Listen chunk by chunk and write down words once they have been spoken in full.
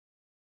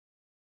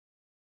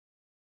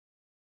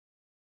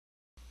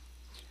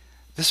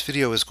This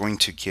video is going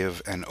to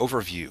give an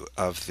overview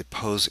of the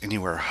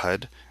PoseAnywhere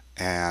HUD,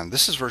 and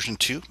this is version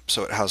 2,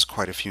 so it has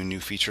quite a few new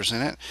features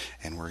in it,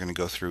 and we're going to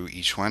go through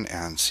each one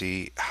and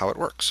see how it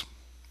works.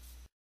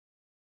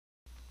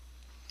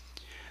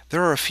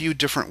 There are a few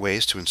different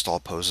ways to install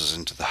poses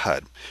into the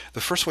HUD.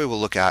 The first way we'll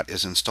look at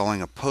is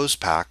installing a pose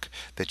pack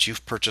that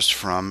you've purchased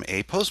from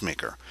a pose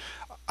maker.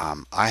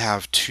 I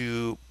have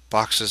two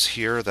boxes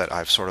here that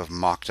I've sort of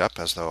mocked up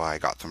as though I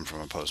got them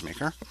from a pose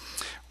maker,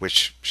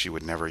 which she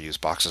would never use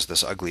boxes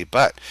this ugly,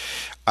 but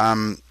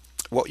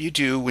what you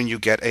do when you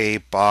get a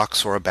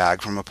box or a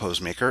bag from a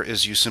pose maker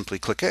is you simply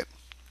click it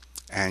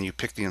and you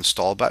pick the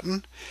install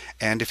button,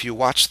 and if you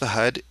watch the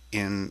HUD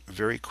in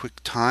very quick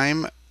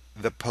time,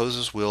 the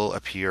poses will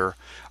appear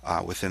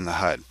within the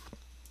HUD.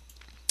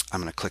 I'm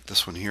going to click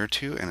this one here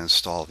too and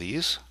install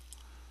these,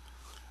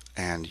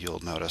 and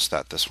you'll notice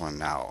that this one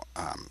now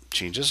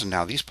changes, and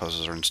now these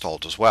poses are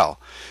installed as well.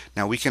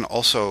 Now we can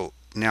also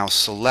now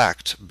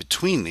select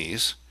between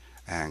these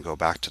and go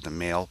back to the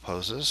male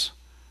poses,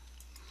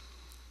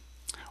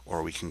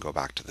 or we can go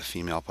back to the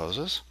female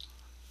poses,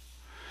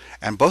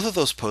 and both of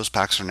those pose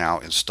packs are now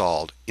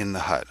installed in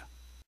the HUD.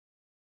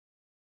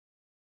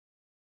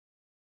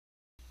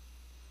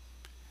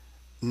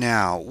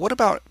 Now, what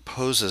about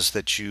poses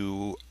that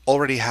you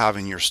already have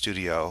in your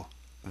studio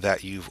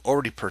that you've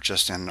already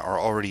purchased and are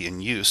already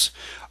in use?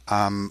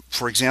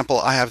 For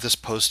example, I have this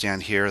pose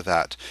stand here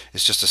that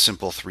is just a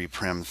simple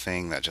 3-prim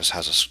thing that just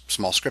has a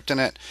small script in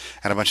it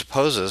and a bunch of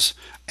poses,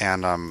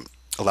 and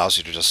allows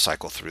you to just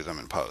cycle through them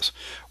and pose.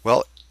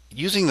 Well,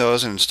 using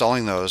those and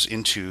installing those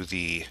into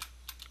the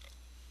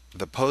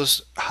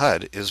pose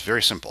HUD is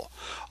very simple.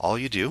 All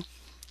you do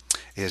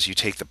is you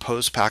take the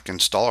pose pack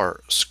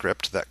installer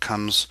script that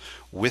comes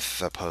with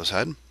the pose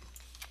HUD,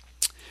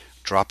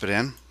 drop it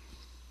in,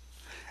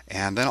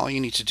 and then all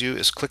you need to do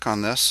is click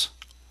on this,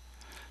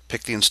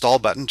 pick the install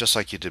button just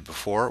like you did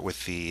before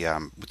with the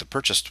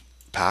purchased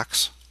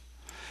packs,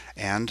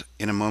 and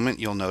in a moment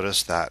you'll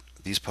notice that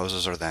these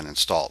poses are then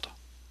installed.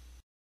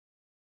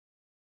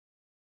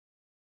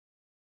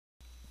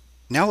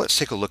 Now let's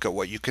take a look at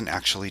what you can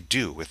actually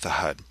do with the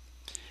HUD.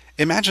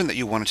 Imagine that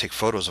you want to take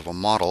photos of a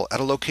model at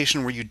a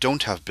location where you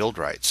don't have build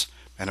rights,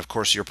 and of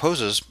course your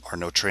poses are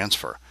no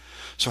transfer.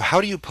 So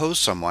how do you pose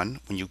someone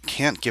when you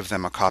can't give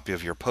them a copy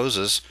of your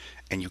poses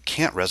and you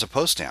can't res a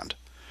pose stand?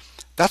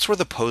 That's where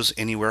the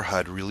PoseAnywhere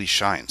HUD really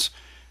shines.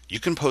 You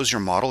can pose your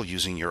model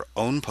using your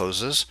own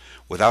poses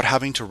without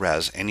having to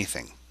res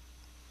anything.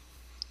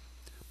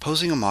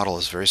 Posing a model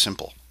is very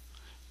simple.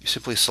 You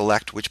simply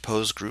select which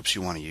pose groups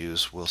you want to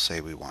use. We'll say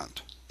we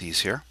want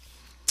these here.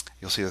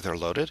 You'll see that they're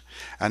loaded,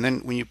 and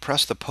then when you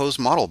press the Pose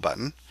Model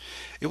button,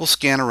 it will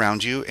scan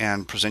around you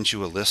and present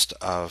you a list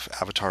of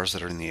avatars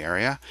that are in the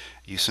area.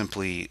 You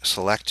simply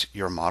select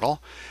your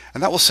model,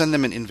 and that will send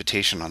them an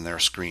invitation on their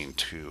screen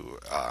to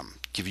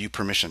give you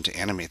permission to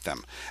animate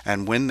them.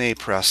 And when they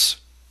press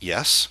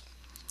yes,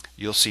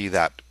 you'll see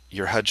that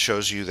your HUD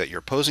shows you that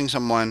you're posing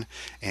someone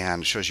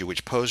and shows you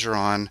which pose you're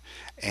on,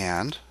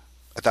 and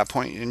at that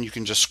point you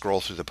can just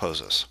scroll through the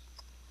poses.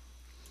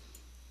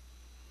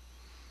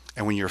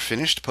 And when you're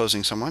finished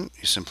posing someone,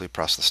 you simply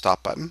press the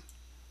stop button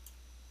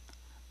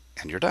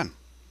and you're done.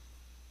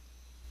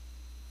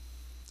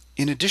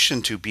 In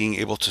addition to being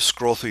able to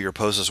scroll through your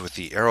poses with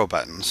the arrow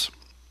buttons,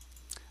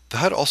 the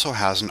HUD also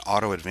has an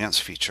auto advance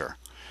feature.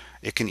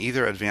 It can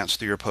either advance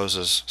through your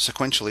poses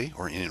sequentially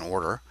or in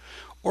order,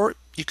 or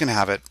you can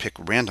have it pick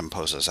random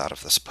poses out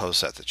of this pose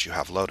set that you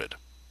have loaded.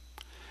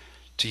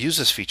 To use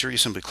this feature, you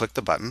simply click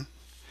the button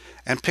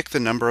and pick the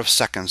number of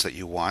seconds that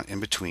you want in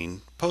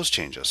between pose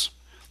changes.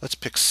 Let's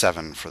pick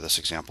 7 for this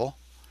example.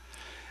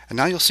 And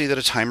now you'll see that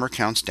a timer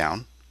counts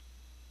down,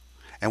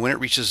 and when it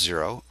reaches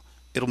 0,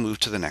 it'll move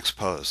to the next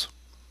pose.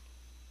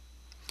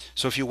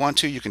 So if you want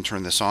to, you can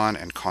turn this on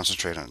and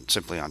concentrate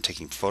simply on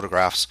taking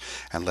photographs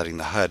and letting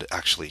the HUD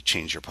actually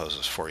change your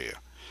poses for you.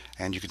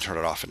 And you can turn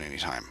it off at any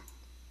time.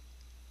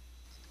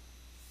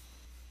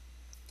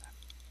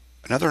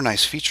 Another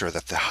nice feature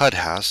that the HUD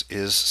has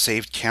is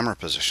saved camera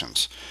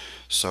positions.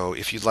 So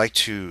if you'd like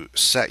to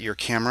set your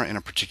camera in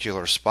a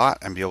particular spot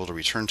and be able to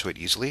return to it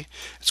easily,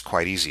 it's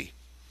quite easy.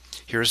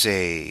 Here's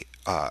a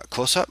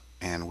close-up,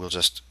 and we'll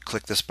just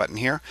click this button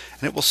here,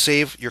 and it will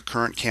save your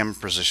current camera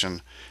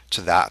position to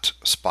that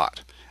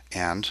spot.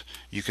 And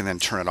you can then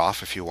turn it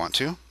off if you want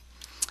to.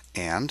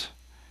 And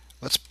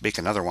let's make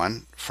another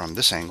one from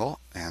this angle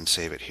and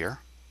save it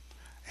here.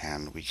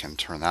 And we can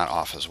turn that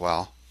off as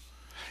well.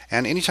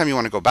 And anytime you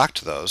want to go back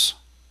to those,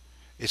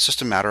 it's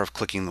just a matter of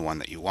clicking the one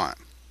that you want.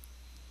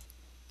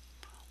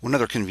 One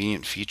other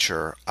convenient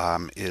feature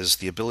is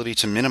the ability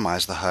to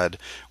minimize the HUD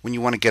when you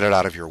want to get it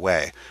out of your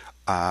way.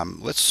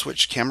 Let's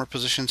switch camera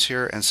positions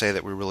here and say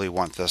that we really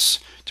want this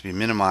to be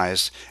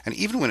minimized. And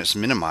even when it's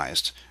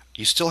minimized,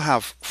 you still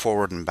have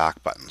forward and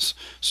back buttons.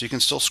 So you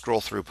can still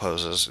scroll through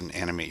poses and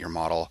animate your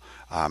model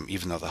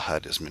even though the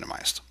HUD is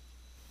minimized.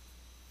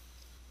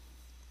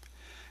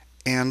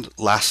 And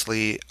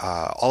lastly,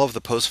 all of the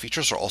pose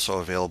features are also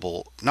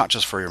available not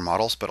just for your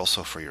models but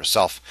also for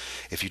yourself.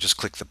 If you just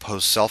click the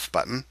Pose Self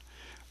button,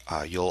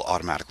 you'll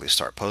automatically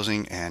start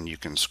posing and you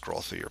can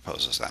scroll through your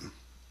poses then.